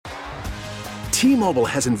T-Mobile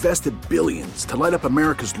has invested billions to light up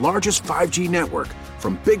America's largest 5G network,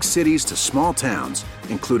 from big cities to small towns,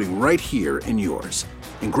 including right here in yours.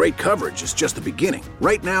 And great coverage is just the beginning.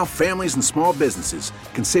 Right now, families and small businesses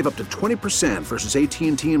can save up to 20% versus AT&T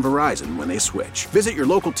and Verizon when they switch. Visit your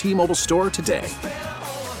local T-Mobile store today.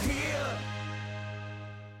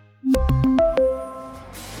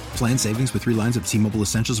 Plan savings with 3 lines of T-Mobile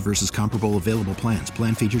Essentials versus comparable available plans.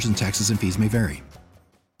 Plan features and taxes and fees may vary.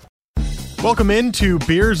 Welcome into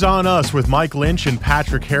Beers on Us with Mike Lynch and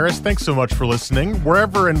Patrick Harris. Thanks so much for listening.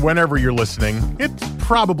 Wherever and whenever you're listening, it's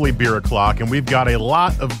probably beer o'clock, and we've got a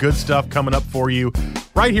lot of good stuff coming up for you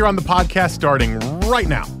right here on the podcast starting right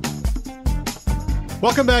now.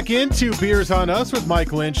 Welcome back into Beers on Us with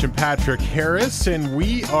Mike Lynch and Patrick Harris, and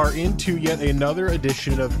we are into yet another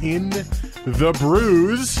edition of In the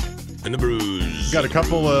Brews. In the Brews. Got a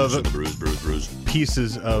couple of brews.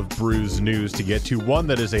 pieces of Brews news to get to. One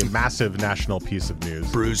that is a massive national piece of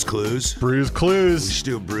news. Brews Clues. Brews Clues. We should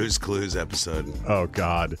do a Brews Clues episode. Oh,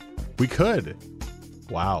 God. We could.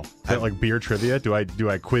 Wow. Is that like beer trivia? Do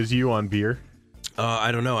I quiz you on beer?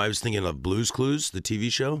 I don't know. I was thinking of Blues Clues, the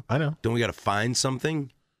TV show. I know. Don't we got to find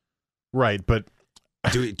something? Right, but...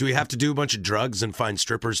 Do we have to do a bunch of drugs and find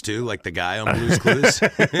strippers too, like the guy on Blues Clues?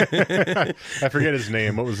 I forget his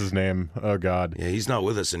name. What was his name? Oh, God. Yeah, he's not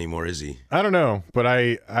with us anymore, is he? I don't know, but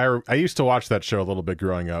I used to watch that show a little bit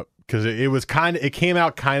growing up because it came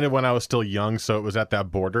out kind of when I was still young, so it was at that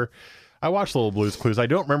border. I watched Little Blues Clues. I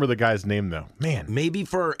don't remember the guy's name, though. Man. Maybe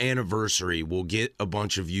for our anniversary, we'll get a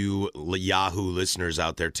bunch of you Yahoo listeners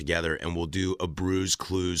out there together, and we'll do a Brews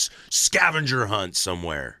Clues scavenger hunt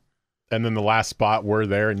somewhere. And then the last spot, we're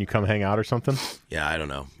there, and you come hang out or something? Yeah, I don't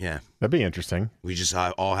know. Yeah. That'd be interesting. We just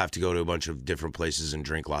all have to go to a bunch of different places and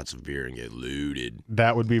drink lots of beer and get looted.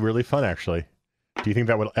 That would be really fun, actually. Do you think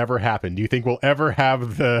that would ever happen? Do you think we'll ever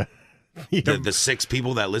have the 6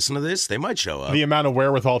 people that listen to this? They might show up. The amount of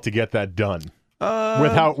wherewithal to get that done.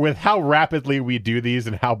 With how rapidly we do these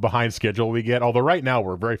and how behind schedule we get. Although right now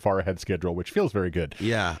we're very far ahead schedule, which feels very good.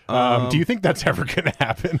 Yeah. Do you think that's ever going to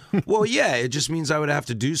happen? Well, yeah. It just means I would have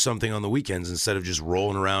to do something on the weekends instead of just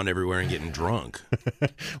rolling around everywhere and getting drunk.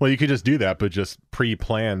 Well, you could just do that, but just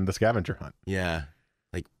pre-plan the scavenger hunt. Yeah.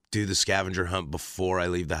 Like do the scavenger hunt before I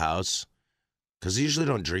leave the house. Because I usually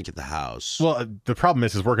don't drink at the house. Well, the problem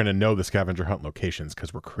is we're going to know the scavenger hunt locations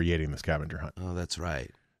because we're creating the scavenger hunt. Oh, that's right.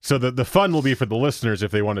 So the fun will be for the listeners if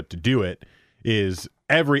they wanted to do it is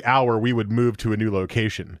every hour we would move to a new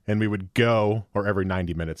location and we would go, or every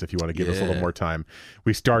 90 minutes if you want to give us a little more time.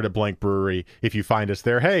 We start at blank brewery. If you find us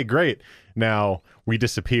there, hey, great. Now we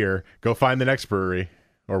disappear. Go find the next brewery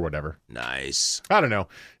or whatever. Nice. I don't know.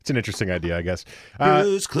 It's an interesting idea, I guess.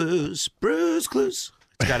 Brews Clues. Brews Clues.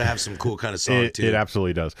 It's got to have some cool kind of song, too. It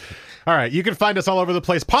absolutely does. All right. You can find us all over the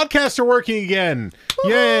place. Podcasts are working again.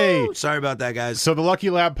 Woo-hoo! Yay. Sorry about that, guys. So the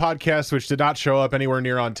Lucky Lab podcast, which did not show up anywhere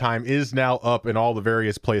near on time, is now up in all the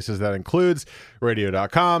various places. That includes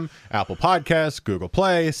radio.com, Apple Podcasts, Google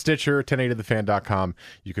Play, Stitcher, 1080thefan.com.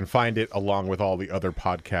 You can find it along with all the other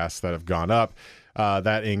podcasts that have gone up.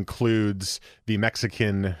 That includes the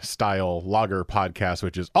Mexican-style lager podcast,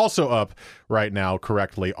 which is also up right now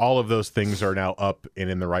correctly. All of those things are now up and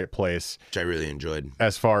in the right place. Which I really enjoyed.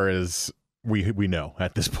 As far as we know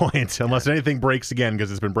at this point, unless anything breaks again,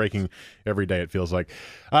 because it's been breaking every day, it feels like.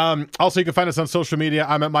 Also, you can find us on social media.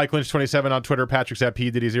 I'm at Mike Lynch27 on Twitter. Patrick's at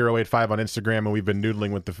PDiddy085 on Instagram, and we've been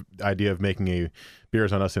noodling with the idea of making a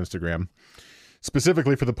Beers on Us Instagram,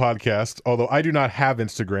 specifically for the podcast, although I do not have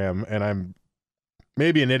Instagram, and I'm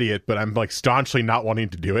maybe an idiot, but I'm like staunchly not wanting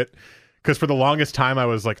to do it because for the longest time I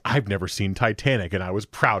was like, I've never seen Titanic, and I was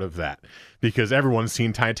proud of that because everyone's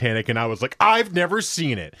seen Titanic, and I was like, I've never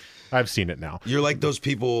seen it. I've seen it now. You're like those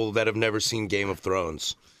people that have never seen Game of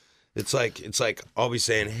Thrones. It's like I'll be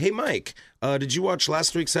saying, hey Mike, did you watch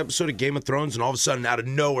last week's episode of Game of Thrones? And all of a sudden, out of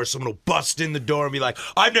nowhere, someone will bust in the door and be like,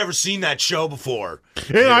 I've never seen that show before.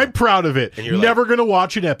 And I'm proud of it. And you're never going to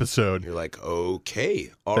watch an episode. You're like,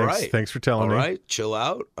 okay, all right. Thanks for telling me. All right, chill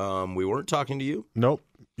out. We weren't talking to you. Nope.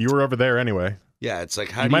 You were over there anyway. Yeah, it's like,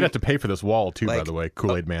 how you might have to pay for this wall too, by the way,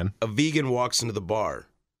 Kool-Aid Man. A vegan walks into the bar.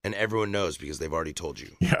 And everyone knows because they've already told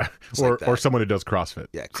you. Yeah, or someone who does CrossFit.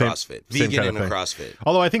 Yeah, CrossFit. Vegan and a CrossFit.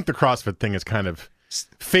 Although I think the CrossFit thing is kind of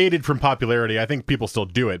faded from popularity. I think people still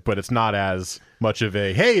do it, but it's not as much of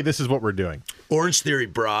a, hey, this is what we're doing. Orange Theory,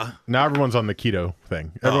 brah. Now everyone's on the keto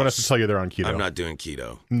thing. Everyone has to tell you they're on keto. I'm not doing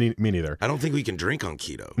keto. Me neither. I don't think we can drink on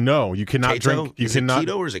keto. No, you cannot drink. Is it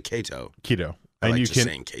keto or is it keto? Keto. I like just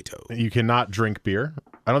saying keto. You cannot drink beer.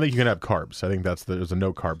 I don't think you can have carbs. I think there's a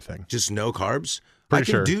no carb thing. Just no carbs?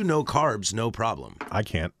 Pretty I can do no carbs, no problem. I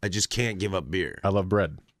can't. I just can't give up beer. I love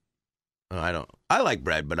bread. I like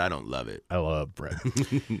bread, but I don't love it. I love bread.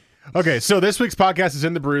 Okay, so this week's podcast is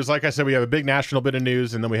In the Brews. Like I said, we have a big national bit of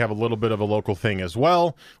news, and then we have a little bit of a local thing as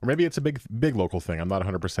well. Or maybe it's a big local thing. I'm not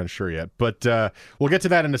 100% sure yet. But we'll get to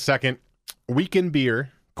that in a second. Week in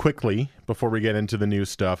beer, quickly, before we get into the new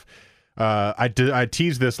stuff. I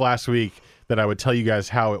teased this last week that I would tell you guys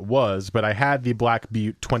how it was, but I had the Black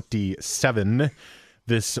Butte 27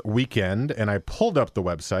 this weekend, and I pulled up the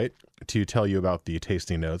website to tell you about the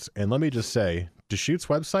tasting notes. And let me just say, Deschutes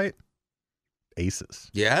website, aces.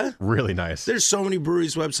 Yeah? Really nice. There's so many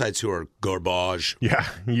breweries websites who are garbage. Yeah,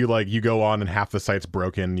 you go on and half the site's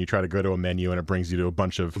broken. You try to go to a menu and it brings you to a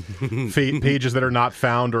bunch of pages that are not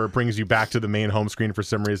found, or it brings you back to the main home screen for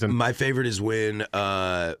some reason. My favorite is when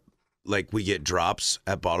we get drops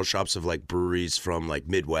at bottle shops of like breweries from like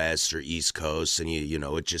Midwest or East Coast, and you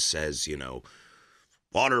know it just says, you know,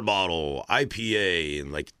 water bottle, IPA,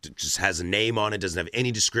 and like it just has a name on it, doesn't have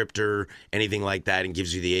any descriptor, anything like that, and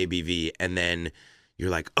gives you the ABV. And then you're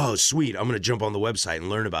like, oh, sweet, I'm going to jump on the website and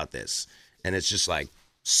learn about this. And it's just like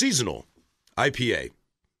seasonal IPA.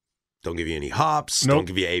 Don't give you any hops, Nope. Don't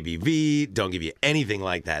give you ABV, don't give you anything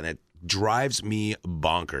like that. And it drives me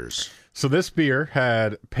bonkers. So this beer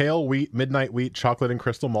had pale wheat, midnight wheat, chocolate, and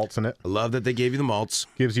crystal malts in it. I love that they gave you the malts.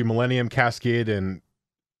 Gives you Millennium, Cascade, and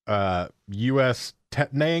U.S.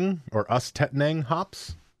 Tettnang or Us-Tettnang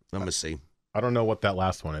hops. I'm going to see. I don't know what that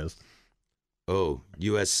last one is. Oh,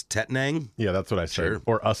 U.S. Tettnang? Yeah, that's what I said. Sure.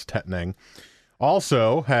 Or Us-Tettnang.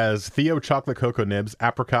 Also has Theo chocolate cocoa nibs,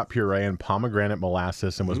 apricot puree, and pomegranate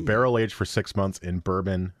molasses, and was barrel aged for 6 months in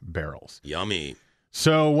bourbon barrels. Yummy.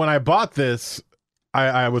 So when I bought this,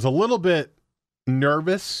 I was a little bit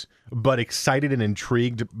nervous, but excited and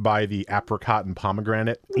intrigued by the apricot and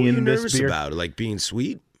pomegranate What are you in this nervous beer. about? Like being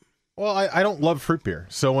sweet? Well, I don't love fruit beer.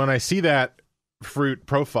 So when I see that fruit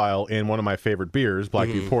profile in one of my favorite beers, Black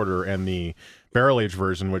Butte Porter, and the barrel-aged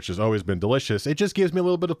version, which has always been delicious, it just gives me a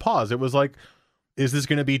little bit of pause. It was like, is this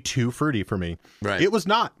going to be too fruity for me? Right. It was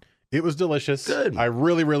not. It was delicious. Good. I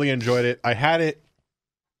really, really enjoyed it. I had it.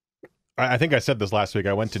 I think I said this last week.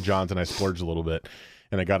 I went to John's and I splurged a little bit,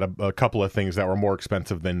 and I got a couple of things that were more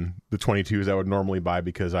expensive than the 22s I would normally buy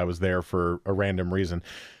because I was there for a random reason.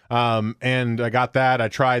 And I got that. I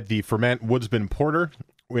tried the Ferment Woodsman Porter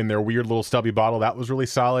in their weird little stubby bottle. That was really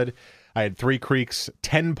solid. I had Three Creeks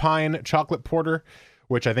 10 Pine Chocolate Porter,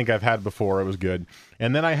 which I think I've had before. It was good.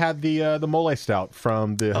 And then I had the Mole Stout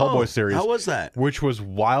from the Hellboy series. How was that? Which was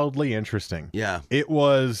wildly interesting. Yeah. It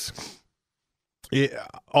was...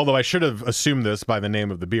 although I should have assumed this by the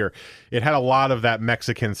name of the beer, it had a lot of that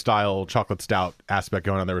Mexican-style chocolate stout aspect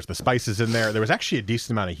going on. There was the spices in there. There was actually a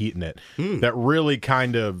decent amount of heat in it that really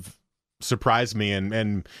kind of surprised me.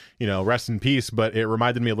 And you know, rest in peace, but it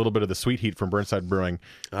reminded me a little bit of the Sweet Heat from Burnside Brewing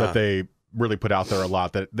that they really put out there a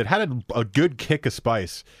lot. That had a good kick of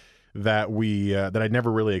spice that that I'd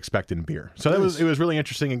never really expected in beer. So it was really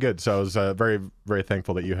interesting and good. So I was very, very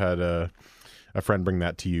thankful that you had a friend bring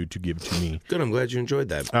that to you to give to me. Good. I'm glad you enjoyed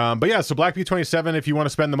that. But yeah, so Black Butte 27, if you want to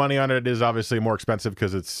spend the money on it, it is obviously more expensive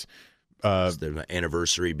because it's It's their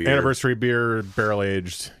anniversary beer. anniversary beer, barrel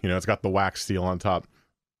aged. You know, it's got the wax seal on top.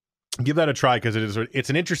 Give that a try because it's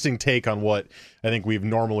an interesting take on what I think we've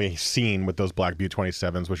normally seen with those Black Butte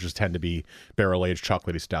 27s, which just tend to be barrel aged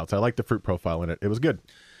chocolatey stouts. I like the fruit profile in it. It was good.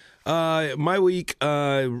 My week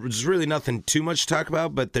was really nothing too much to talk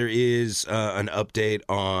about, but there is an update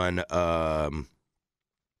on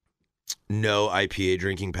no IPA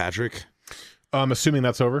drinking, Patrick. I'm assuming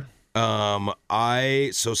that's over.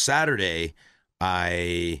 So Saturday,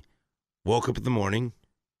 I woke up in the morning,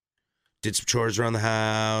 did some chores around the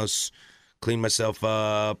house, cleaned myself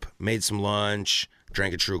up, made some lunch,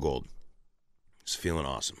 drank a True Gold. Just feeling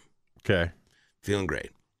awesome. Okay. Feeling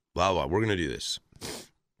great. Blah, blah. We're going to do this.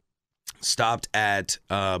 Stopped at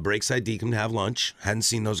Breakside Deacon to have lunch. Hadn't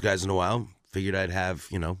seen those guys in a while. Figured I'd have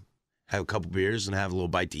a couple beers and have a little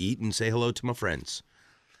bite to eat and say hello to my friends.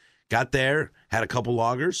 Got there, had a couple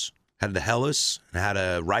lagers, had the Helles, and had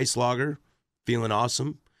a rice lager. Feeling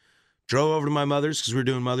awesome. Drove over to my mother's because we were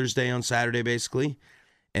doing Mother's Day on Saturday, basically.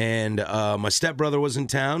 And my stepbrother was in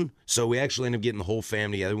town, so we actually ended up getting the whole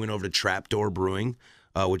family together. We went over to Trapdoor Brewing,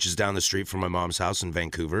 which is down the street from my mom's house in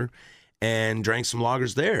Vancouver, and drank some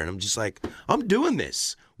lagers there. And I'm just like, I'm doing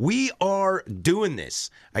this. We are doing this.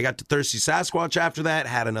 I got to Thirsty Sasquatch after that,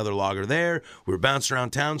 had another lager there. We were bouncing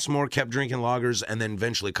around town some more, kept drinking lagers, and then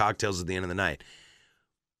eventually cocktails at the end of the night.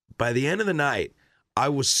 By the end of the night, I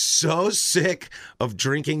was so sick of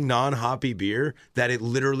drinking non-hoppy beer that it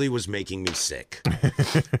literally was making me sick.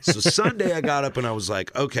 So Sunday I got up and I was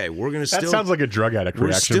like, okay, we're going to still... That sounds like a drug addict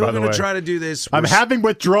reaction, by the way. We're still going to try to do this. I'm having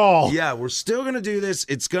withdrawal. Yeah, we're still going to do this.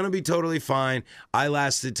 It's going to be totally fine. I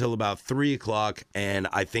lasted till about 3 o'clock, and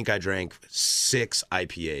I think I drank 6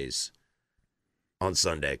 IPAs on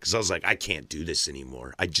Sunday because I was like, I can't do this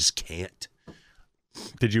anymore. I just can't.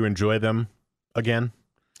 Did you enjoy them again?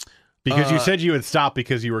 Because you said you had stopped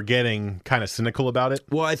because you were getting kind of cynical about it.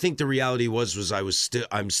 Well, I think the reality was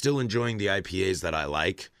I'm still enjoying the IPAs that I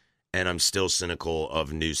like, and I'm still cynical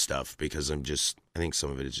of new stuff because I think some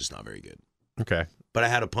of it is just not very good. Okay. But I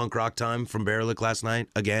had a punk rock time from Barrelick last night.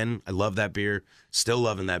 Again, I love that beer. Still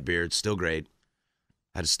loving that beer. It's still great.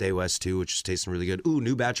 I had a Stay West too, which is tasting really good. Ooh,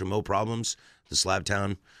 new batch of Mo Problems, the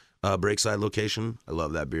Slabtown Breakside location. I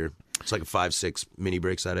love that beer. It's like a 5-6 mini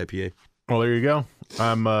Breakside IPA. Well, there you go.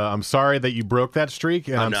 I'm sorry that you broke that streak,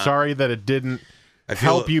 and I'm sorry that it didn't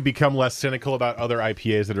help you become less cynical about other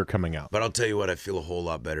IPAs that are coming out. But I'll tell you what, I feel a whole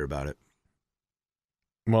lot better about it.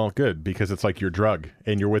 Well, good, because it's like your drug,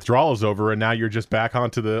 and your withdrawal is over, and now you're just back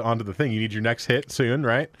onto the thing. You need your next hit soon,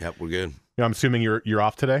 right? Yep, we're good. I'm assuming you're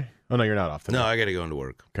off today. Oh no, you're not off today. No, I got to go into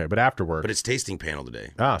work. Okay, but after work. But it's tasting panel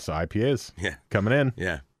today. Ah, so IPAs. Yeah, coming in.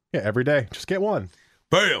 Yeah, every day. Just get one.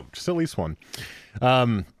 Bam. Just at least one.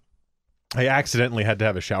 I accidentally had to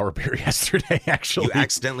have a shower beer yesterday, actually. You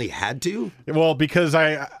accidentally had to? Well, because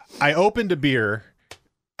I opened a beer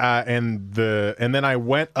and then I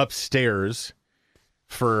went upstairs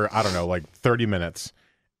for, I don't know, like 30 minutes.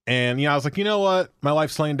 And I was like, you know what? My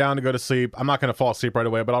wife's laying down to go to sleep. I'm not going to fall asleep right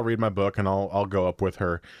away, but I'll read my book and I'll go up with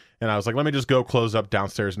her. And I was like, let me just go close up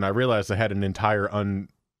downstairs. And I realized I had an entire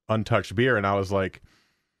untouched beer, and I was like,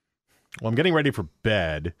 well, I'm getting ready for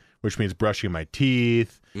bed, which means brushing my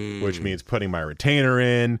teeth, which means putting my retainer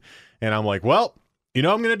in. And I'm like, well, you know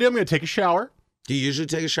what I'm going to do? I'm going to take a shower. Do you usually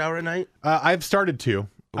take a shower at night? I've started to.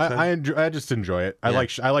 Okay. I just enjoy it. I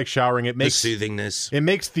like showering. It makes the soothingness. It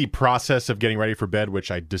makes the process of getting ready for bed,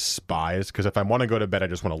 which I despise, because if I want to go to bed, I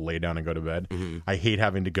just want to lay down and go to bed. Mm-hmm. I hate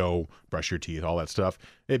having to go brush your teeth, all that stuff.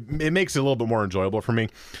 It makes it a little bit more enjoyable for me.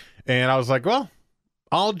 And I was like, well,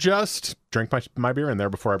 I'll just drink my beer in there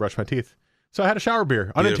before I brush my teeth. So I had a shower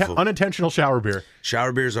beer, unintentional shower beer.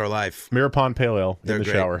 Shower beers are life. Mirror Pond Pale Ale They're in the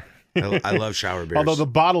great. shower. I love shower beers. Although the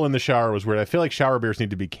bottle in the shower was weird. I feel like shower beers need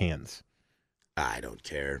to be cans. I don't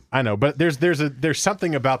care. I know, but there's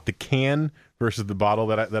something about the can versus the bottle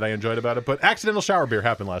that I enjoyed about it. But accidental shower beer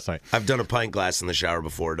happened last night. I've done a pint glass in the shower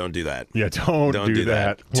before. Don't do that. Yeah, don't do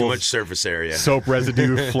that. Too much surface area. Soap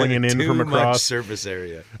residue flinging in from across. Too much surface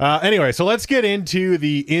area. Anyway, so let's get into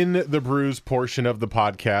the In the Brews portion of the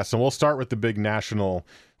podcast, and we'll start with the big national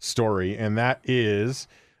story, and that is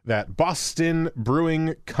that Boston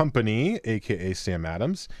Brewing Company, a.k.a. Sam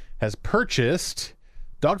Adams, has purchased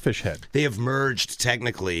Dogfish Head. They have merged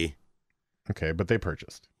technically. Okay, but they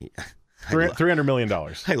purchased. Yeah. $300 million.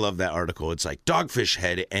 I love that article. It's like Dogfish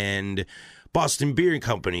Head and Boston Beer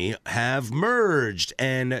Company have merged,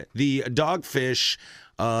 and the Dogfish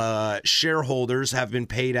shareholders have been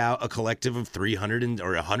paid out a collective of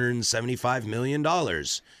 $175 million.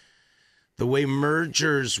 The way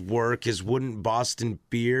mergers work is, wouldn't Boston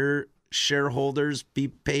Beer shareholders be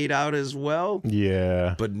paid out as well?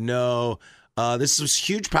 Yeah. But no, this is a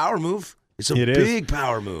huge power move. It's a big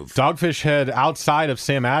power move. Dogfish Head, outside of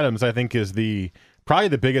Sam Adams, I think is probably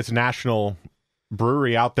the biggest national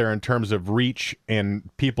brewery out there in terms of reach and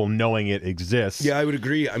people knowing it exists. Yeah, I would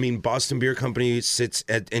agree. I mean, Boston Beer Company sits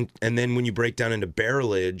at, and then when you break down into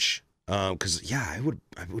barrelage, because I would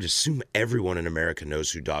assume everyone in America knows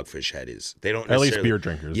who Dogfish Head is. They don't necessarily, at least beer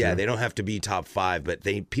drinkers. Yeah, they don't have to be top 5, but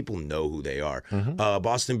people know who they are. Mm-hmm.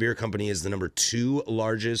 Boston Beer Company is the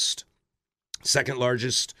second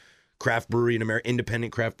largest craft brewery in America,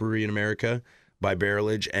 independent craft brewery in America by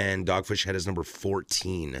barrelage, and Dogfish Head is number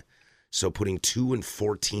 14. So putting 2 and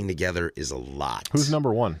 14 together is a lot. Who's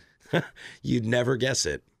number 1? You'd never guess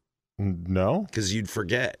it. No? Because you'd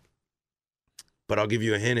forget. But I'll give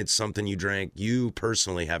you a hint. It's something you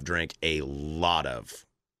personally have drank a lot of.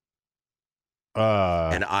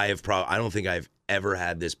 And I don't think I've ever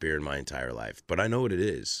had this beer in my entire life, but I know what it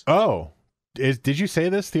is. Oh. Did you say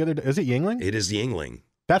this the other day? Is it Yuengling? It is Yuengling.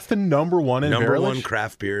 That's the number 1 in Number barrelage? 1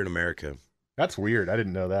 craft beer in America. That's weird. I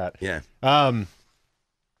didn't know that. Yeah.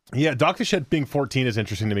 Yeah, Dogfish Head being 14 is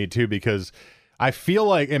interesting to me too, because I feel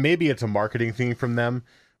like, and maybe it's a marketing thing from them,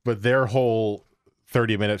 but their whole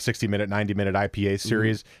 30-minute, 60-minute, 90-minute IPA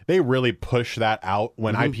series, they really push that out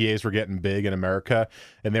when IPAs were getting big in America,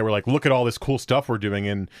 and they were like, look at all this cool stuff we're doing.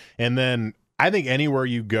 And then I think anywhere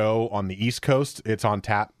you go on the East Coast, it's on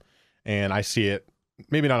tap, and I see it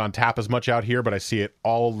maybe not on tap as much out here, but I see it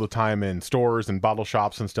all the time in stores and bottle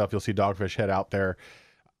shops and stuff. You'll see Dogfish Head out there.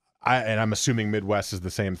 And I'm assuming Midwest is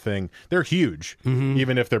the same thing. They're huge,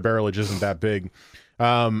 even if their barrelage isn't that big.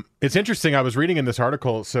 It's interesting. I was reading in this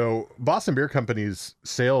article. So Boston Beer Company's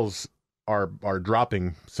sales are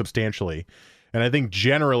dropping substantially. And I think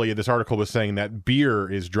generally this article was saying that beer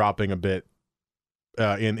is dropping a bit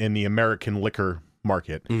in the American liquor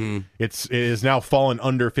market. It is now fallen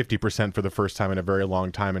under 50% for the first time in a very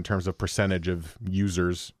long time in terms of percentage of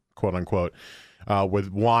users, quote unquote,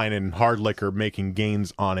 with wine and hard liquor making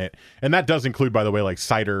gains on it. And that does include, by the way, like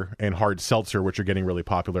cider and hard seltzer, which are getting really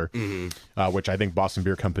popular, which I think Boston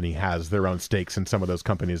Beer Company has their own stakes in some of those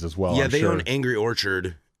companies as well. Yeah, they own Angry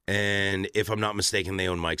Orchard. And if I'm not mistaken, they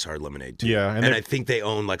own Mike's Hard Lemonade, too. Yeah. And I think they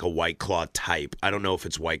own like a White Claw type. I don't know if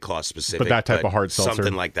it's White Claw specific. But that type of hard seltzer.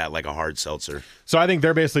 Something like that, like a hard seltzer. So I think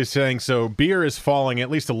they're basically saying, so beer is falling at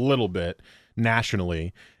least a little bit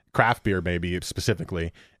nationally, craft beer maybe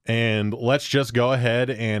specifically, and let's just go ahead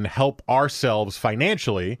and help ourselves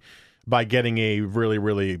financially by getting a really,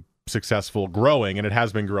 really successful growing, and it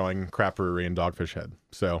has been growing, craft brewery in Dogfish Head.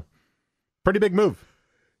 So pretty big move.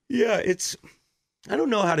 Yeah, I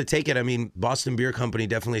don't know how to take it. I mean, Boston Beer Company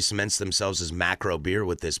definitely cements themselves as macro beer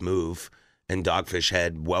with this move, and Dogfish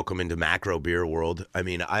Head, welcome into macro beer world. I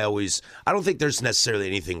mean, I don't think there's necessarily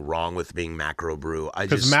anything wrong with being macro brew.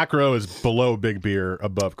 Because macro is below big beer,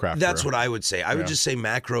 above craft brew. That's what I would say. I would just say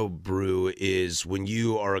macro brew is when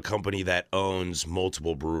you are a company that owns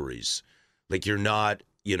multiple breweries. Like you're not,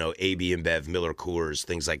 AB InBev, Miller Coors,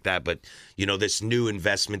 things like that. But, this new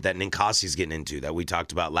investment that Ninkasi's getting into that we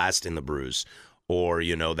talked about last in the brews. Or,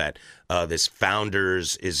 that this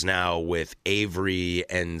Founders is now with Avery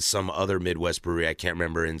and some other Midwest brewery, I can't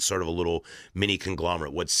remember, in sort of a little mini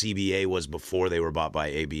conglomerate. What CBA was before they were bought by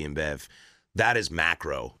AB InBev. That is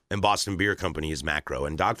macro. And Boston Beer Company is macro.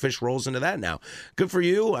 And Dogfish rolls into that now. Good for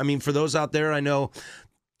you. I mean, for those out there, I know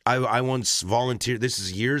I once volunteered. This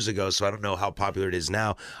is years ago, so I don't know how popular it is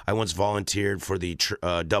now. I once volunteered for the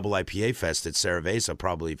Double IPA Fest at Cerveza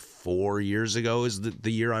probably 4 years ago is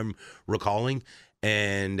the year I'm recalling.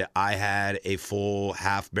 And I had a full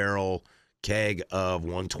half-barrel keg of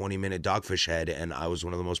 120-minute Dogfish Head, and I was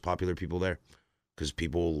one of the most popular people there because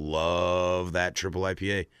people love that triple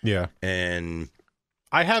IPA. Yeah. And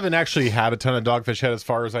I haven't actually had a ton of Dogfish Head as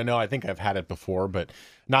far as I know. I think I've had it before, but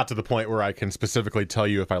not to the point where I can specifically tell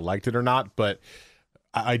you if I liked it or not. But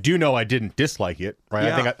I do know I didn't dislike it, right?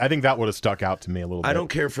 Yeah. I think that would have stuck out to me a little bit. I don't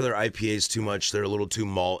care for their IPAs too much. They're a little too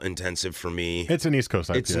malt intensive for me. It's an East Coast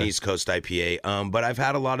IPA. It's an East Coast IPA. But I've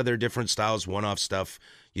had a lot of their different styles, one-off stuff.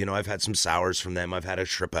 I've had some sours from them. I've had a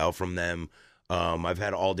Tripel from them. I've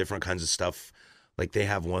had all different kinds of stuff. Like they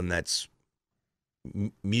have one that's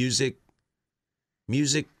music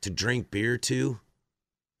to drink beer to.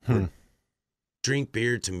 Drink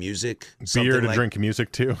beer to music. Beer to drink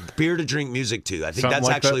music to. Beer to drink music to. I think Something that's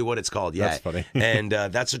like actually that? what it's called. Yeah, That's funny. And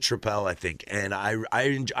that's a Tripel, I think. And I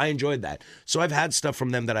enjoyed that. So I've had stuff from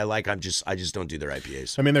them that I like. I just don't do their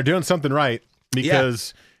IPAs. I mean, they're doing something right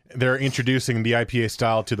because they're introducing the IPA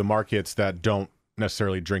style to the markets that don't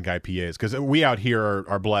necessarily drink IPAs, because we out here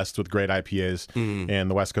are blessed with great IPAs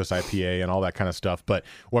and the West Coast IPA and all that kind of stuff. But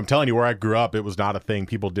what I'm telling you, where I grew up, it was not a thing.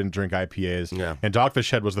 People didn't drink IPAs. Yeah. And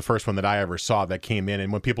Dogfish Head was the first one that I ever saw that came in.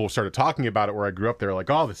 And when people started talking about it where I grew up, they were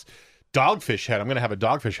like, oh, this Dogfish Head, I'm going to have a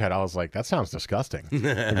Dogfish Head. I was like, that sounds disgusting.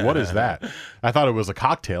 Like, what is that? I thought it was a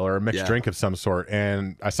cocktail or a mixed drink of some sort.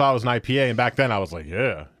 And I saw it was an IPA. And back then I was like,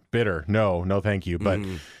 yeah, bitter. No, thank you. But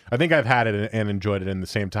I think I've had it and enjoyed it in the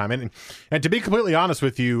same time. And to be completely honest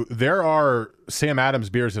with you, there are Sam Adams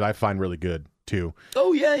beers that I find really good too.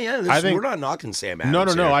 Oh, yeah. We're not knocking Sam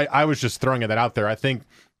Adams. No. I was just throwing that out there. I think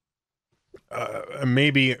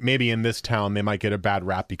maybe in this town they might get a bad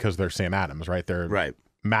rap because they're Sam Adams, right? They're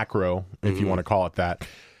macro, if you want to call it that.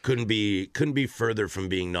 Couldn't be further from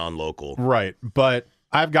being non-local. Right. But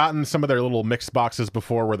I've gotten some of their little mixed boxes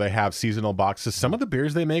before where they have seasonal boxes. Some of the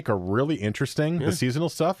beers they make are really interesting, the seasonal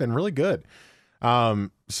stuff, and really good.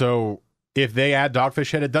 So if they add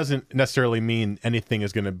Dogfish Head, it doesn't necessarily mean anything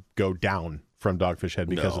is going to go down from Dogfish Head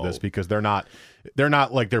because of this, because they're not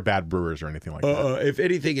like they're bad brewers or anything like that. If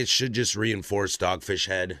anything, it should just reinforce Dogfish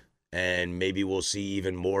Head. And maybe we'll see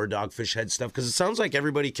even more Dogfish Head stuff, because it sounds like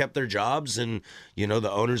everybody kept their jobs, and the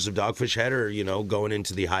owners of Dogfish Head are going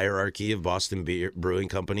into the hierarchy of Boston Beer Brewing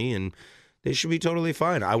Company, and they should be totally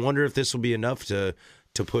fine. I wonder if this will be enough to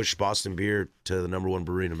push Boston Beer to the #1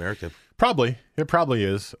 brewery in America. Probably, it probably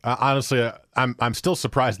is. Honestly, I'm still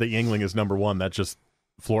surprised that Yuengling is #1. That just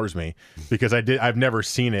floors me, because I've never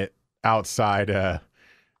seen it outside of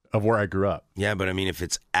where I grew up. Yeah, but I mean, if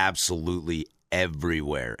it's absolutely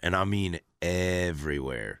everywhere, and I mean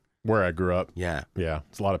everywhere. Where I grew up. Yeah. Yeah.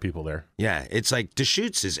 It's a lot of people there. Yeah. It's like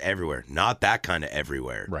Deschutes is everywhere. Not that kind of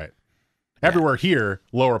everywhere. Right. Everywhere here,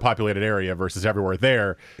 lower populated area versus everywhere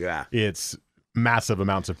there. Yeah. It's massive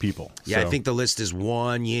amounts of people. Yeah, So, I think the list is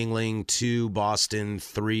 1, Yuengling, 2, Boston,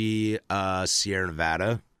 3, Sierra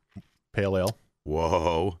Nevada. Pale Ale.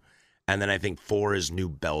 Whoa. And then I think 4 is New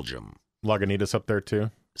Belgium. Lagunitas up there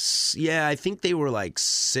too. Yeah, I think they were like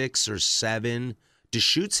 6 or 7.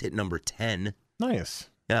 Deschutes hit number 10. Nice.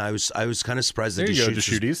 Yeah, I was kind of surprised that There you go,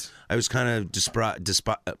 Deschutes. Deschutes. I was kind of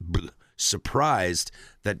surprised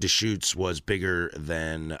that Deschutes was bigger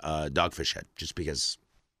than Dogfish Head, just because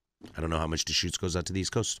I don't know how much Deschutes goes out to the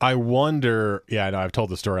East Coast. I wonder. Yeah, I know. I've told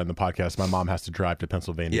the story on the podcast. My mom has to drive to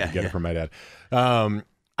Pennsylvania to get it from my dad.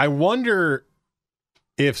 I wonder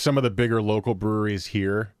if some of the bigger local breweries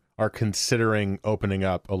here are considering opening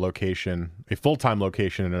up a location, a full-time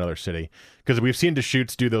location in another city. Because we've seen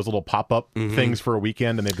Deschutes do those little pop-up things for a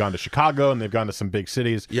weekend, and they've gone to Chicago, and they've gone to some big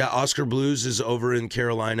cities. Yeah, Oscar Blues is over in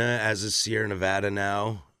Carolina, as is Sierra Nevada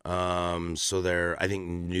now. So I think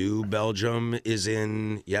New Belgium is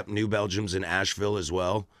New Belgium's in Asheville as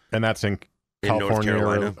well. And that's in California,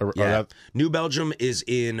 North Carolina. Yeah. New Belgium is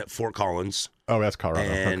in Fort Collins. Oh, that's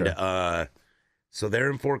Colorado. And okay. so they're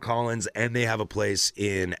in Fort Collins, and they have a place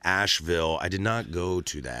in Asheville. I did not go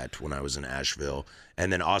to that when I was in Asheville.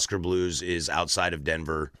 And then Oscar Blues is outside of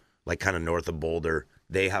Denver, like kind of north of Boulder.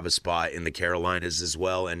 They have a spot in the Carolinas as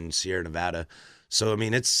well, and Sierra Nevada. So I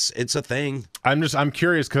mean, it's a thing. I'm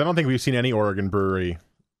curious because I don't think we've seen any Oregon brewery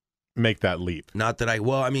make that leap. Not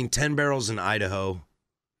that 10 Barrels in Idaho.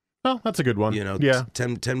 Oh, that's a good one. Yeah.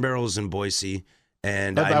 10 Barrels in Boise,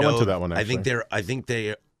 and I know, went to that one. I think actually.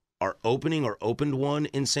 they are opening or opened one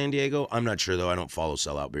in San Diego. I'm not sure though. I don't follow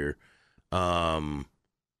Sellout Beer.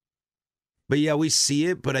 But yeah, we see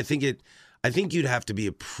it. But I think you'd have to be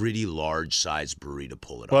a pretty large size brewery to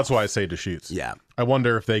pull it off. Well, that's why I say Deschutes. Yeah. I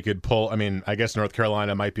wonder if they could pull. I mean, I guess North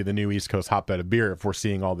Carolina might be the new East Coast hotbed of beer if we're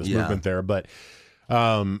seeing all this movement there. But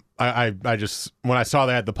I just when I saw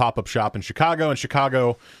they had the pop-up shop in Chicago, and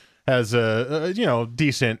Chicago has a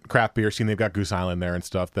decent craft beer scene. They've got Goose Island there and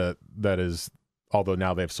stuff that is, although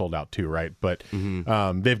now they've sold out too, right? But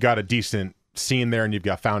they've got a decent scene there, and you've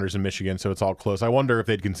got Founders in Michigan, so it's all close. I wonder if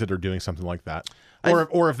they'd consider doing something like that,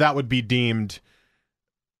 or if that would be deemed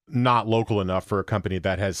not local enough for a company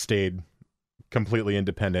that has stayed completely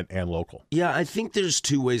independent and local. Yeah, I think there's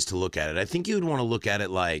two ways to look at it. I think you'd want to look at it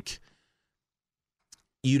like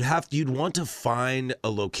you'd want to find a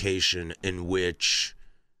location in which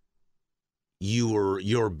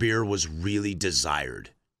your beer was really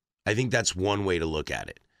desired. I think that's one way to look at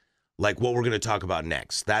it. Like what we're going to talk about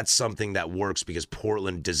next. That's something that works because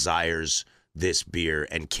Portland desires this beer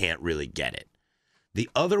and can't really get it. The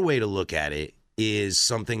other way to look at it is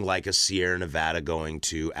something like a Sierra Nevada going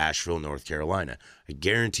to Asheville, North Carolina. I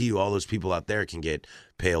guarantee you all those people out there can get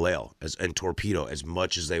Pale Ale and Torpedo as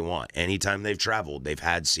much as they want. Anytime they've traveled, they've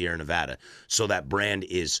had Sierra Nevada. So that brand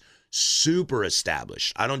is super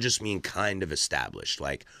established. I don't just mean kind of established.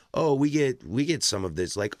 Like, oh, we get some of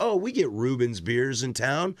this. Like, oh, we get Reuben's beers in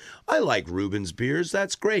town. I like Reuben's beers.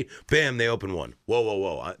 That's great. Bam, they open one.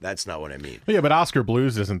 Whoa. That's not what I mean. Yeah, but Oscar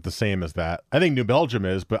Blues isn't the same as that. I think New Belgium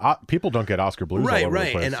is, but people don't get Oscar Blues all over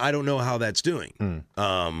the place. And I don't know how that's doing.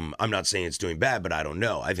 I'm not saying it's doing bad, but I don't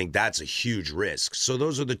know. I think that's a huge risk. So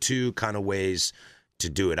those are the two kind of ways to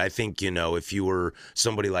do it. I think, if you were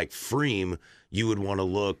somebody like Freem, you would want to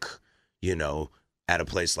look, at a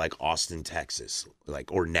place like Austin, Texas,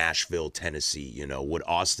 or Nashville, Tennessee. Would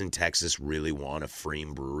Austin, Texas really want a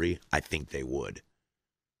Freem brewery? I think they would.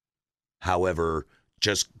 However,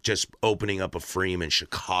 just opening up a Freem in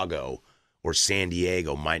Chicago or San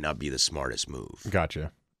Diego might not be the smartest move.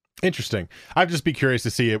 Gotcha. Interesting. I'd just be curious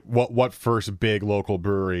to see what first big local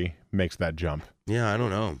brewery makes that jump. Yeah, I don't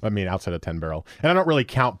know. I mean, outside of 10 Barrel. And I don't really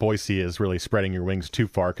count Boise as really spreading your wings too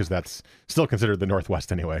far because that's still considered the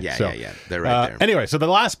Northwest anyway. Yeah. They're right there. Anyway, so the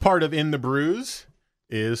last part of In the Brews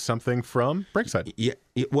is something from Breakside. Yeah.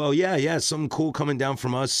 Something cool coming down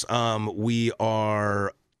from us. We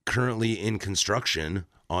are currently in construction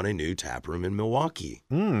on a new tap room in Milwaukee,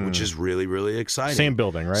 which is really, really exciting. Same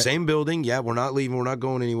building, right? Same building. Yeah, we're not leaving. We're not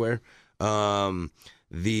going anywhere.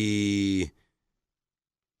 The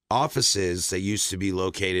offices that used to be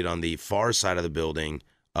located on the far side of the building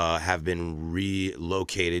have been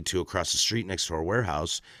relocated to across the street next to our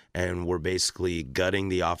warehouse, and we're basically gutting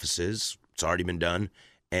the offices. It's already been done,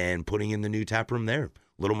 and putting in the new tap room there.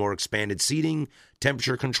 A little more expanded seating,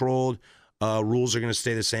 temperature controlled. Rules are going to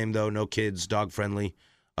stay the same, though. No kids, dog friendly.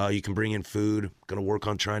 You can bring in food. Going to work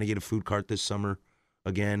on trying to get a food cart this summer.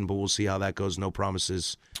 again, but we'll see how that goes. No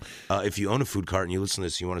promises. If you own a food cart and you listen to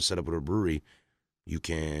this, you want to set up with a brewery, you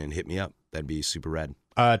can hit me up. That'd be super rad.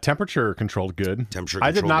 Temperature controlled good.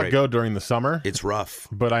 I did not great. go during the summer. It's rough.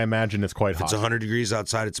 But I imagine it's quite hot. It's 100 degrees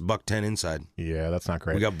outside. It's $110 inside. Yeah, that's not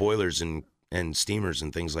great. We got boilers and steamers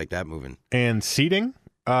and things like that moving. And seating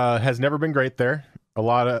has never been great there. A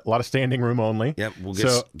lot of standing room only. Yep,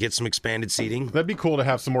 we'll get some expanded seating. That'd be cool to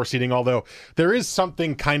have some more seating, although there is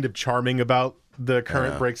something kind of charming about the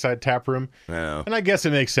current Breakside tap room. And I guess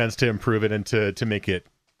it makes sense to improve it and to make it,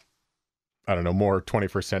 I don't know, more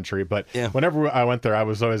 21st century. But whenever I went there, I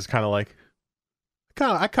was always kind of like,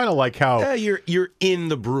 I kind of like how... Yeah, you're in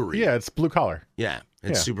the brewery. Yeah, it's blue collar. Yeah,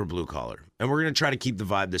 it's super blue collar. And we're going to try to keep the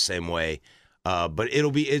vibe the same way. But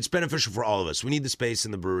it's beneficial for all of us. We need the space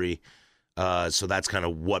in the brewery. So that's kind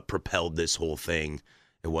of what propelled this whole thing.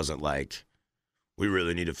 It wasn't like, we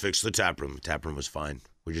really need to fix the tap room. The tap room was fine.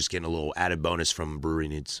 We're just getting a little added bonus from brewery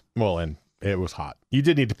needs. Well, and it was hot. You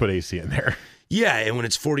did need to put AC in there. Yeah, and when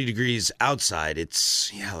it's 40 degrees outside,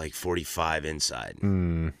 it's, like 45 inside.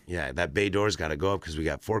 Yeah, that bay door's got to go up because we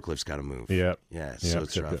got forklifts got to move. Yep. Yeah, so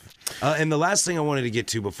it's rough. And the last thing I wanted to get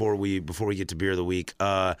to before we get to beer of the week,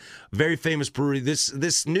 very famous brewery.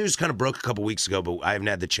 This news kind of broke a couple weeks ago, but I haven't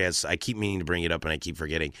had the chance. I keep meaning to bring it up, and I keep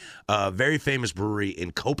forgetting. Very famous brewery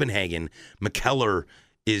in Copenhagen, Mikkeller,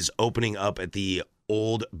 is opening up at the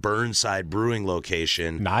old Burnside Brewing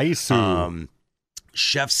location. Nice.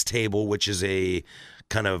 Chef's Table, which is a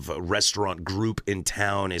kind of restaurant group in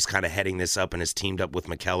town, is kind of heading this up and has teamed up with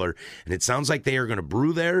Mikkeller. And it sounds like they are going to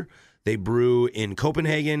brew there. They brew in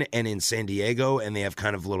Copenhagen and in San Diego, and they have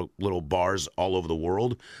kind of little bars all over the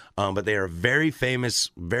world. But they are a very famous,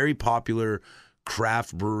 very popular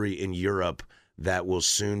craft brewery in Europe that will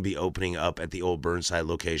soon be opening up at the old Burnside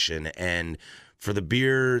location. And for the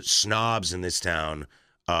beer snobs in this town,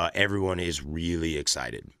 everyone is really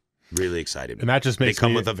excited. Really excited. And that just makes they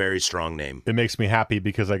come with a very strong name. It makes me happy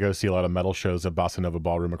because I go see a lot of metal shows at Bossa Nova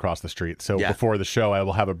Ballroom across the street. So before the show, I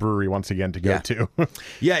will have a brewery once again to go to.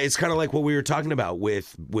 Yeah, it's kind of like what we were talking about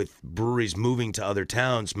with breweries moving to other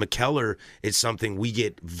towns. Mikkeller is something we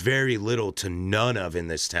get very little to none of in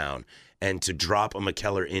this town. And to drop a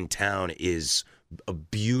Mikkeller in town is a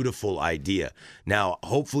beautiful idea. Now,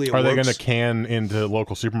 hopefully it works. Are they going to can into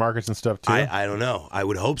local supermarkets and stuff too? I don't know. I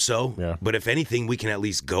would hope so. Yeah. But if anything, we can at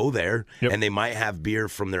least go there, and they might have beer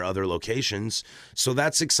from their other locations. So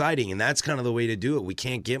that's exciting, and that's kind of the way to do it. We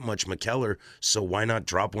can't get much Mikkeller, so why not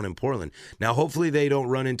drop one in Portland? Now, hopefully they don't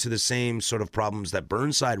run into the same sort of problems that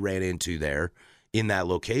Burnside ran into there in that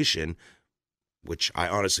location, which I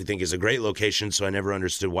honestly think is a great location, so I never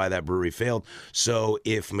understood why that brewery failed. So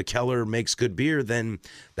if Mikkeller makes good beer, then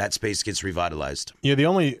that space gets revitalized. Yeah,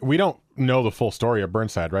 we don't know the full story of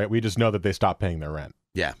Burnside, right? We just know that they stopped paying their rent.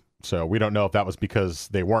 Yeah. So we don't know if that was because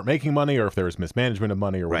they weren't making money or if there was mismanagement of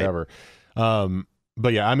money or whatever.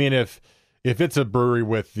 But yeah, I mean, if it's a brewery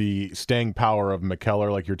with the staying power of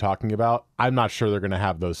Mikkeller like you're talking about, I'm not sure they're going to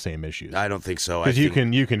have those same issues. I don't think so. Because you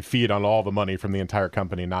can feed on all the money from the entire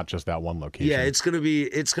company, not just that one location. Yeah, it's gonna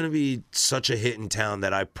be such a hit in town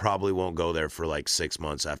that I probably won't go there for like 6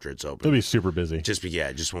 months after it's open. It'll be super busy.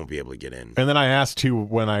 Just won't be able to get in. And then I asked too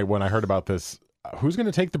when I heard about this, who's going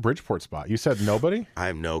to take the Bridgeport spot? You said nobody? I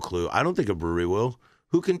have no clue. I don't think a brewery will.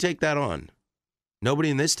 Who can take that on? Nobody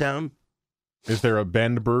in this town. Is there a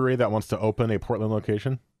Bend brewery that wants to open a Portland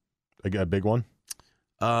location? A big one?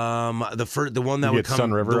 The one that would come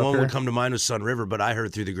Sun River the one would come to mind was Sun River, but I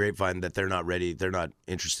heard through the grapevine that they're not ready. They're not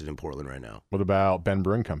interested in Portland right now. What about Bend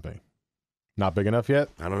Brewing Company? Not big enough yet?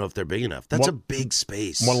 I don't know if they're big enough. That's a big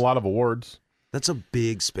space. Won a lot of awards. That's a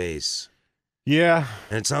big space. Yeah.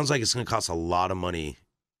 And it sounds like it's going to cost a lot of money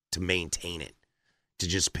to maintain it, to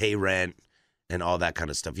just pay rent and all that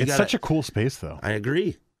kind of stuff. It's such a cool space, though. I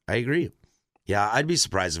agree. Yeah, I'd be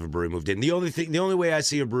surprised if a brewery moved in. The only way I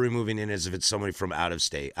see a brewery moving in is if it's somebody from out of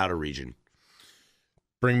state, out of region.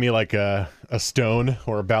 Bring me like a Stone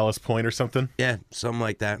or a Ballast Point or something. Yeah, something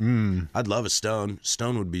like that. I'd love a Stone.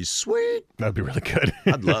 Stone would be sweet. That'd be really good.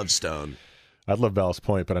 I'd love Stone. I'd love Ballast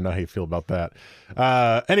Point, but I know how you feel about that.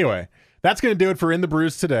 Anyway, that's going to do it for In the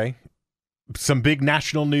Brews today. Some big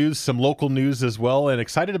national news, some local news as well, and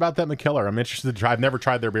excited about that Mikkeller. I'm interested to try. I've never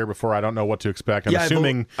tried their beer before. I don't know what to expect. I'm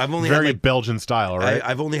assuming I've only very had Belgian style, right?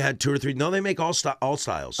 I've only had 2 or 3. No, they make all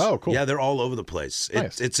styles. Oh, cool. Yeah, they're all over the place.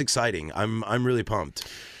 Nice. It's exciting. I'm really pumped.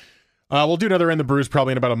 We'll do another In the Brews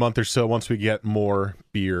probably in about a month or so once we get more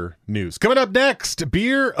beer news. Coming up next,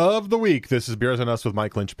 Beer of the Week. This is Beers on Us with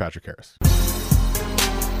Mike Lynch, Patrick Harris.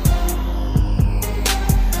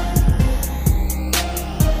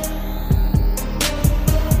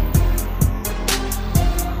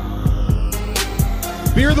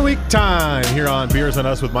 Beer of the Week time here on Beers on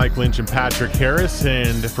Us with Mike Lynch and Patrick Harris.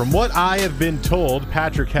 And from what I have been told,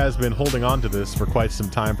 Patrick has been holding on to this for quite some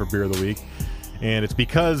time for Beer of the Week. And it's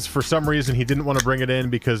because for some reason he didn't want to bring it in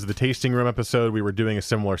because the tasting room episode, we were doing a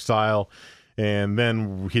similar style. And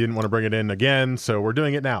then he didn't want to bring it in again. So we're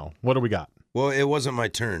doing it now. What do we got? Well, it wasn't my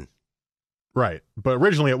turn. Right. But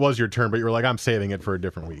originally it was your turn, but you were like, I'm saving it for a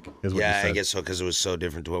different week. Is what you said. I guess so, because it was so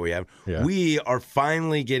different to what we have. Yeah. We are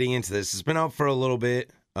finally getting into this. It's been out for a little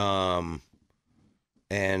bit. And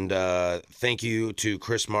thank you to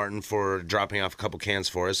Chris Martin for dropping off a couple cans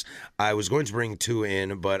for us. I was going to bring 2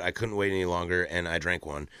 in, but I couldn't wait any longer, and I drank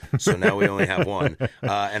 1. So now we only have 1.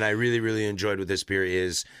 And I really, really enjoyed what this beer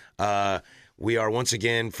is. We are once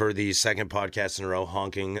again, for the second podcast in a row,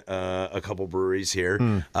 honking a couple breweries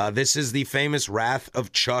here. This is the famous Wrath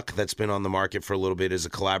of Chuck that's been on the market for a little bit. It is a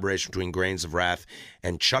collaboration between Grains of Wrath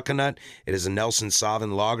and Chuckanut. It is a Nelson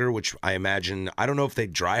Sauvin lager, which I imagine, I don't know if they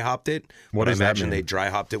dry hopped it. What does I that imagine mean? they dry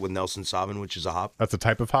hopped it with Nelson Sauvin, which is a hop. That's a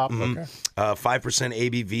type of hop? Okay. 5%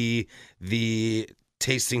 ABV. The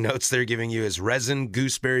tasting notes they're giving you is resin,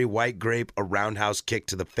 gooseberry, white grape, a roundhouse kick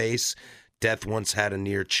to the face. Death once had a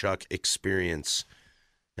near Chuck experience.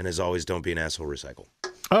 And as always, don't be an asshole, recycle.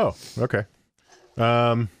 Oh, okay.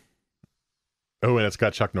 And it's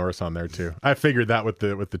got Chuck Norris on there too. I figured that with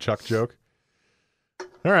the Chuck joke.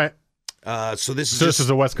 All right. So this This is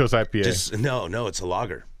a West Coast IPA. No, it's a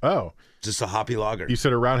lager. Oh, Just a hoppy lager. you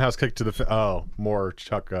said a roundhouse kick to the more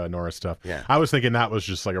Chuck Norris stuff. Yeah. I was thinking that was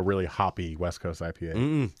just like a really hoppy West Coast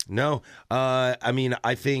IPA. No. I mean,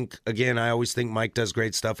 I think, again, I always think Mike does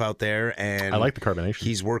great stuff out there. And I like the carbonation.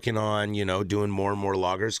 he's working on, doing more and more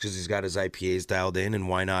lagers because he's got his IPAs dialed in. And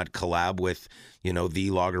why not collab with,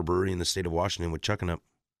 the lager brewery in the state of Washington with Chuckanut?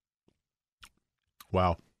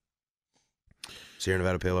 Wow. Sierra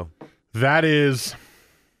Nevada Pale Ale. That is,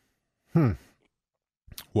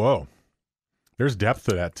 whoa. There's depth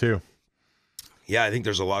to that too. Yeah, I think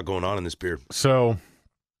there's a lot going on in this beer. So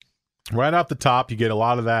right off the top, you get a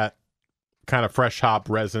lot of that kind of fresh hop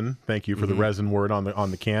resin. Thank you for the resin word on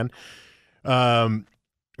the can.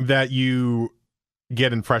 That you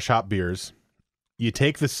get in fresh hop beers. You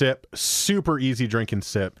take the sip, super easy drinking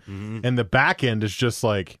sip, and the back end is just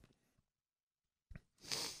like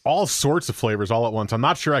all sorts of flavors all at once. I'm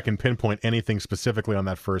not sure I can pinpoint anything specifically on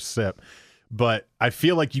that first sip, but I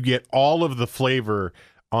feel like you get all of the flavor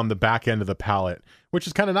on the back end of the palate, which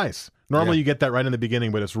is kind of nice. Normally you get that right in the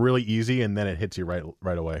beginning, but it's really easy, and then it hits you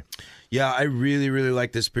right away. Yeah, I really, really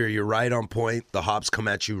like this beer. You're right on point. The hops come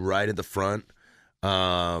at you right at the front.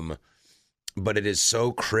 But it is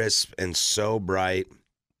so crisp and so bright.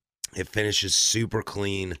 It finishes super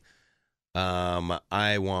clean.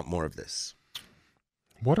 I want more of this.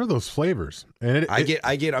 What are those flavors? And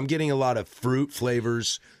I'm getting a lot of fruit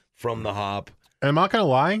flavors from the hop. I'm not gonna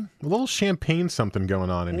lie, a little champagne something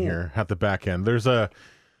going on in here at the back end. There's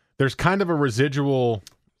kind of a residual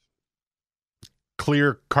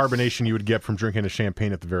clear carbonation you would get from drinking a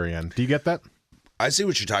champagne at the very end. Do you get that? I see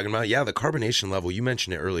what you're talking about. Yeah, the carbonation level, you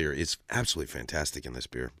mentioned it earlier, is absolutely fantastic in this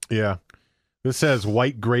beer. Yeah. This says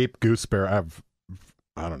white grape gooseberry.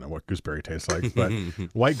 I don't know what gooseberry tastes like, but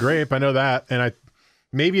white grape, I know that. And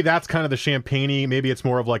maybe that's kind of the champagne-y. Maybe it's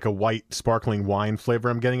more of like a white sparkling wine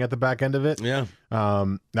flavor I'm getting at the back end of it. Yeah.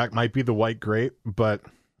 That might be the white grape, but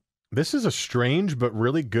this is a strange but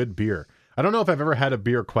really good beer. I don't know if I've ever had a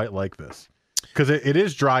beer quite like this. Because it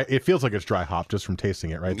is dry. It feels like it's dry hop just from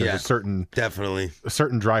tasting it, right? There's definitely a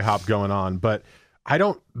certain dry hop going on, but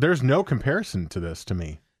there's no comparison to this to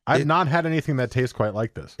me. I've not had anything that tastes quite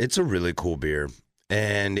like this. It's a really cool beer,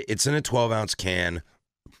 and it's in a 12-ounce can.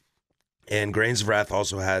 And Grains of Wrath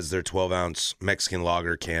also has their 12-ounce Mexican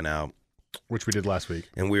lager can out, which we did last week.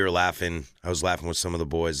 And we were laughing. I was laughing with some of the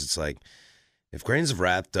boys. It's like, if Grains of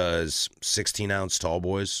Wrath does 16-ounce tall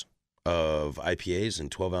boys of IPAs and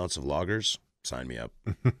 12-ounce of lagers, sign me up.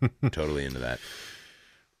 Totally into that.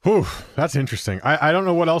 Whew, that's interesting. I don't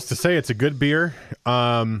know what else to say. It's a good beer.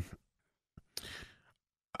 I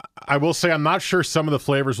will say I'm not sure some of the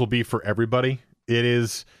flavors will be for everybody. It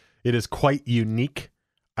is quite unique.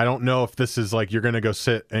 I don't know if this is like you're going to go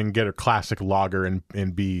sit and get a classic lager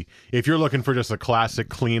and be, if you're looking for just a classic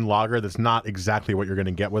clean lager, that's not exactly what you're going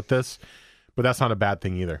to get with this, but that's not a bad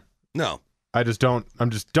thing either. No.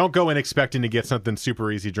 Don't go in expecting to get something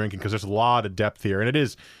super easy drinking, because there's a lot of depth here, and it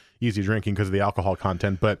is easy drinking because of the alcohol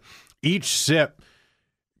content, but each sip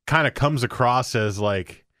kind of comes across as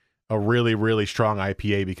like a really, really strong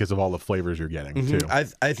IPA because of all the flavors you're getting too.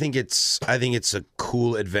 I think it's a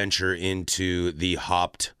cool adventure into the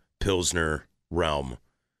hopped Pilsner realm,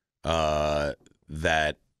 or the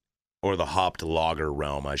hopped lager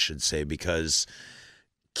realm, I should say, because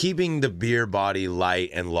keeping the beer body light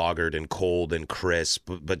and lagered and cold and crisp,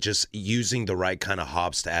 but just using the right kind of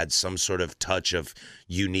hops to add some sort of touch of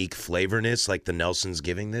unique flavorness like the Nelson's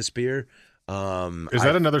giving this beer. Is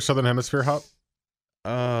that another Southern Hemisphere hop?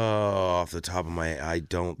 Off the top of my, I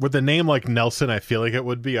don't. With a name like Nelson, I feel like it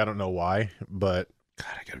would be. I don't know why, but God,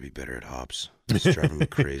 I gotta be better at hops. It's driving me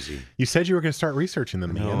crazy. You said you were going to start researching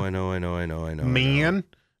them, man. I know. Man?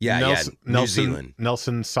 Yeah, New Zealand.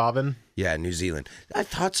 Nelson Sauvin? Yeah, New Zealand. I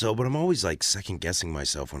thought so, but I'm always like second guessing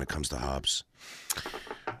myself when it comes to hops.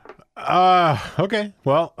 Okay.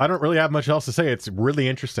 Well, I don't really have much else to say. It's really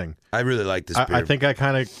interesting. I really like this beer. I think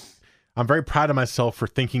I'm very proud of myself for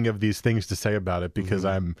thinking of these things to say about it because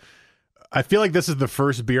I feel like this is the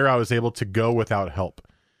first beer I was able to go without help.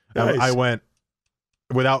 Nice. I went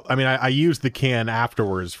without, I mean, I used the can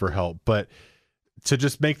afterwards for help, but to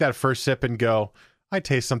just make that first sip and go, I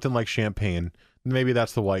taste something like champagne. Maybe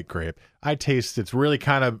that's the white grape. It's really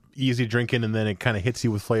kind of easy drinking, and then it kind of hits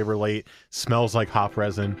you with flavor late. Smells like hop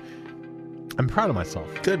resin. I'm proud of myself.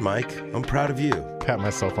 Good, Mike. I'm proud of you. Pat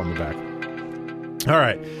myself on the back. All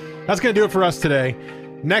right. That's going to do it for us today.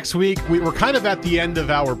 Next week, we're kind of at the end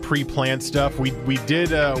of our pre-planned stuff. We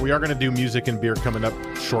are going to do music and beer coming up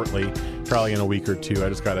shortly, probably in a week or two. I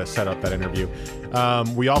just got to set up that interview.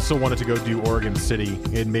 We also wanted to go do Oregon City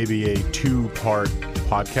in maybe a 2-part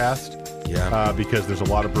podcast. Yeah. Because there's a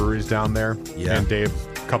lot of breweries down there. Yeah. And Dave,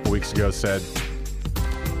 a couple weeks ago, said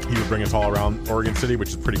he would bring us all around Oregon City, which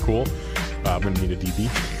is pretty cool. I'm going to need a DB.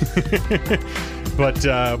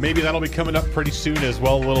 But maybe that'll be coming up pretty soon as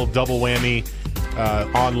well. A little double whammy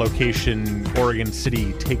on location Oregon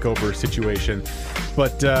City takeover situation.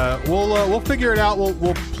 But we'll figure it out.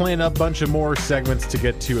 We'll plan a bunch of more segments to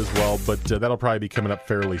get to as well. But that'll probably be coming up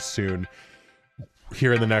fairly soon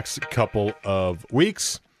here in the next couple of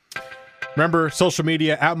weeks. Remember, social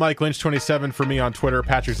media, at Mike Lynch 27 for me on Twitter.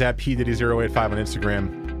 Patrick's at PDiddy085 on Instagram.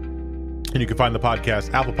 And you can find the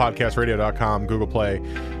podcast, Apple Podcasts, Radio.com, Google Play,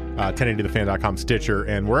 1080thefan.com, Stitcher,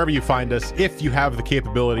 and wherever you find us. If you have the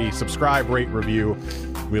capability, subscribe, rate, review.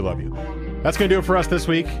 We love you. That's going to do it for us this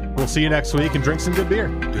week. We'll see you next week, and drink some good beer.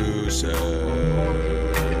 Deuces.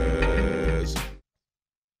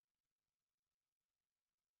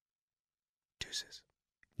 Deuces.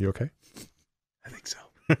 You okay? I think so.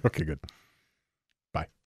 Okay, good. Bye.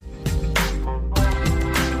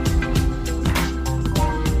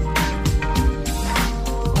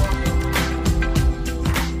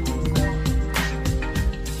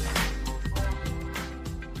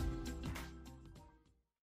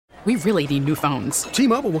 We really need new phones.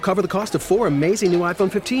 T-Mobile will cover the cost of 4 amazing new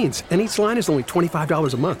iPhone 15s, and each line is only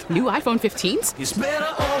 $25 a month. New iPhone 15s? It's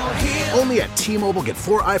better over here. Only at T-Mobile, get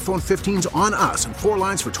 4 iPhone 15s on us and 4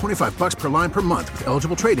 lines for $25 per line per month with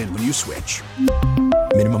eligible trade-in when you switch.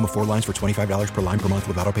 Minimum of 4 lines for $25 per line per month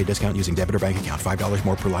with autopay discount using debit or bank account. $5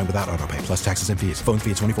 more per line without autopay, plus taxes and fees. Phone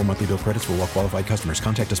fee at 24 monthly bill credits for well-qualified customers.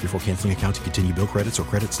 Contact us before canceling account to continue bill credits or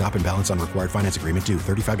credit stop and balance on required finance agreement due.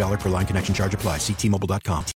 $35 per line connection charge applies. See T-Mobile.com.